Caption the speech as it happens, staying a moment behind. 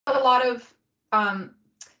lot of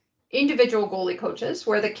individual goalie coaches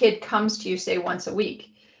where the kid comes to you, say, once a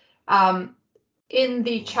week. In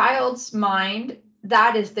the child's mind,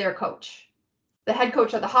 that is their coach. The head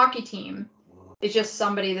coach of the hockey team is just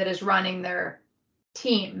somebody that is running their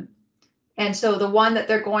team. And so the one that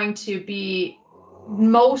they're going to be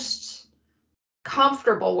most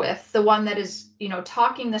comfortable with, the one that is,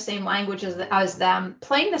 talking the same language as them,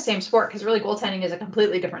 playing the same sport, because really goaltending is a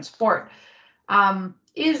completely different sport,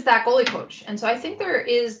 is that goalie coach. And so I think there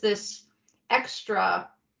is this extra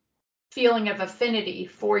feeling of affinity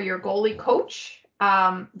for your goalie coach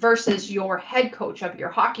versus your head coach of your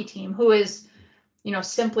hockey team, who is,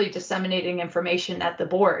 simply disseminating information at the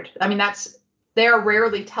board. I mean, they're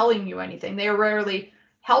rarely telling you anything. They are rarely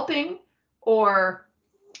helping or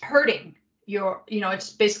hurting it's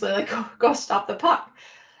basically like, go stop the puck.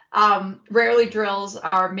 Rarely drills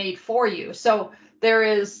are made for you. So there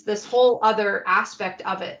is this whole other aspect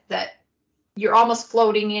of it that you're almost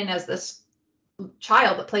floating in as this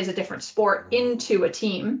child that plays a different sport into a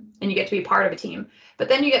team, and you get to be part of a team. But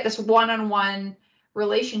then you get this one-on-one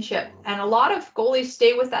relationship, and a lot of goalies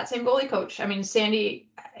stay with that same goalie coach. I mean, Sandy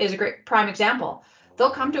is a great prime example. They'll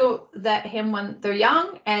come to him when they're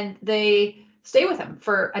young, and they stay with him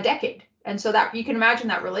for a decade. And so that you can imagine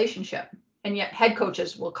that relationship, and yet head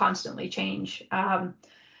coaches will constantly change.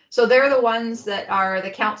 So they're the ones that are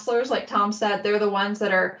the counselors, like Tom said. They're the ones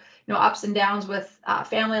that are, ups and downs with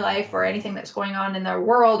family life or anything that's going on in their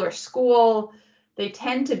world or school. They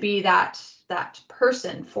tend to be that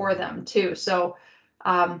person for them too. So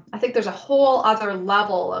I think there's a whole other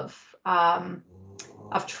level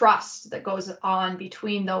of trust that goes on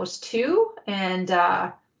between those two, and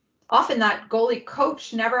often that goalie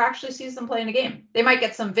coach never actually sees them play in a game. They might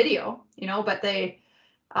get some video, but they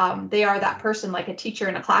are that person, like a teacher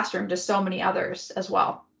in a classroom to so many others as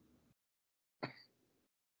well.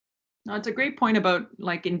 No, it's a great point about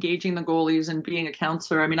like engaging the goalies and being a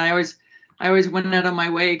counselor. I mean, I always went out of my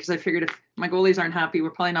way because I figured if my goalies aren't happy, we're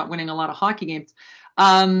probably not winning a lot of hockey games.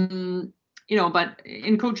 But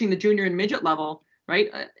in coaching the junior and midget level, right,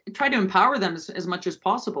 try to empower them as much as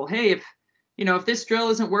possible. Hey, if this drill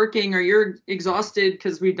isn't working or you're exhausted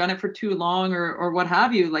because we've done it for too long or what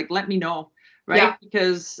have you, like, let me know, right? Yeah.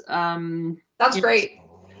 Because that's great.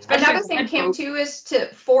 Another thing, Kim, too, is to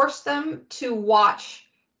force them to watch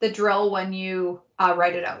the drill when you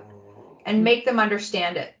write it out and make them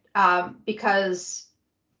understand it, because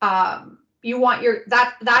you want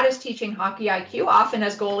that is teaching hockey IQ. Often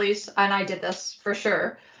as goalies, and I did this for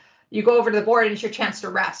sure, you go over to the board and it's your chance to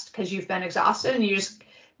rest because you've been exhausted, and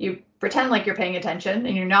you pretend like you're paying attention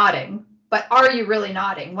and you're nodding, but are you really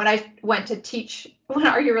nodding? When are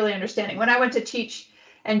you really understanding? When I went to teach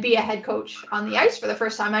and be a head coach on the ice for the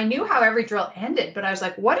first time, I knew how every drill ended, but I was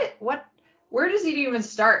like, where does it even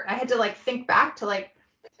start? I had to think back to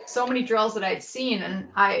so many drills that I'd seen, and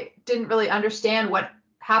I didn't really understand what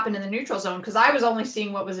happened in the neutral zone because I was only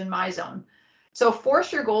seeing what was in my zone. So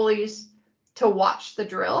force your goalies to watch the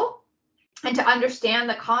drill and to understand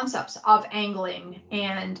the concepts of angling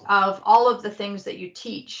and of all of the things that you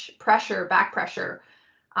teach, pressure, back pressure,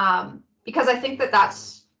 because I think that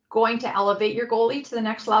that's going to elevate your goalie to the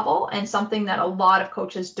next level, and something that a lot of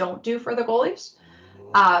coaches don't do for the goalies.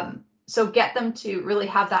 So get them to really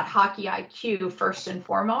have that hockey IQ first and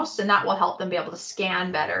foremost, and that will help them be able to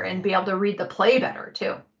scan better and be able to read the play better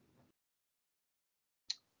too.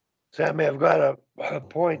 Sammy, I've got a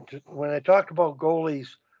point. When I talk about goalies,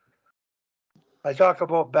 I talk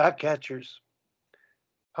about back catchers.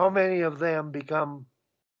 How many of them become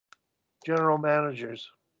general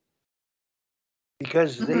managers?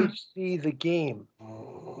 Because they see the game.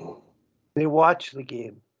 They watch the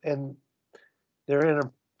game, and they're in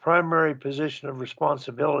a primary position of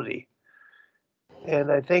responsibility.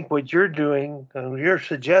 And I think what you're doing, you're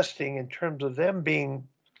suggesting in terms of them being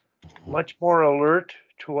much more alert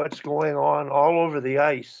to what's going on all over the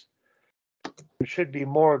ice, there should be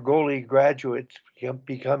more goalie graduates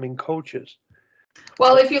becoming coaches.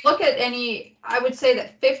 Well, if you look at I would say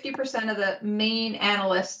that 50% of the main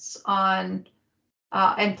analysts on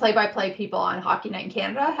and play-by-play people on Hockey Night in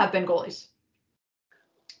Canada have been goalies.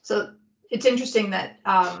 So it's interesting that,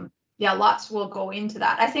 lots will go into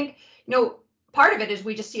that. I think, part of it is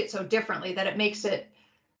we just see it so differently that it makes it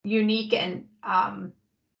unique, and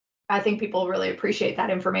I think people really appreciate that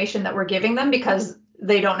information that we're giving them because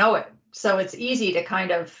they don't know it. So it's easy to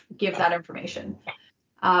kind of give that information.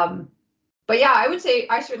 But yeah, I would say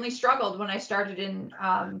I certainly struggled when I started in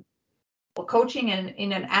coaching and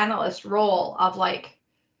in an analyst role of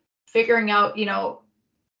figuring out,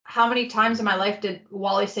 how many times in my life did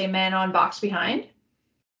Wally say man on, box behind?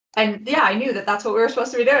 And yeah, I knew that that's what we were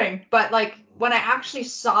supposed to be doing. But like when I actually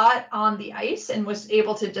saw it on the ice and was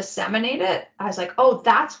able to disseminate it, I was like, oh,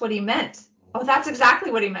 that's what he meant. Oh, that's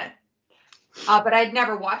exactly what he meant. But I'd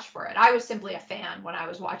never watched for it. I was simply a fan when I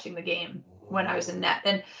was watching the game, when I was in net.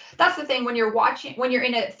 And that's the thing, when you're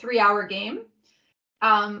in a 3-hour game,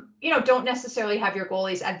 don't necessarily have your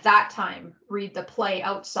goalies at that time read the play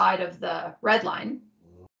outside of the red line,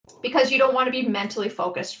 because you don't want to be mentally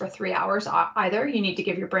focused for 3 hours either. You need to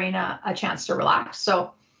give your brain a chance to relax.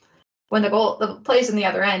 So when the play's in the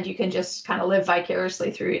other end, you can just kind of live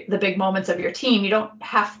vicariously through the big moments of your team. You don't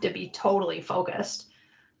have to be totally focused.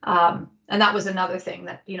 And that was another thing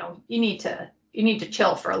that, you need to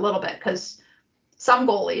chill for a little bit, because some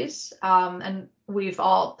goalies, and we've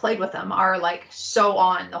all played with them, are like so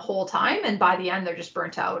on the whole time, and by the end they're just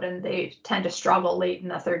burnt out and they tend to struggle late in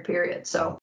the third period. So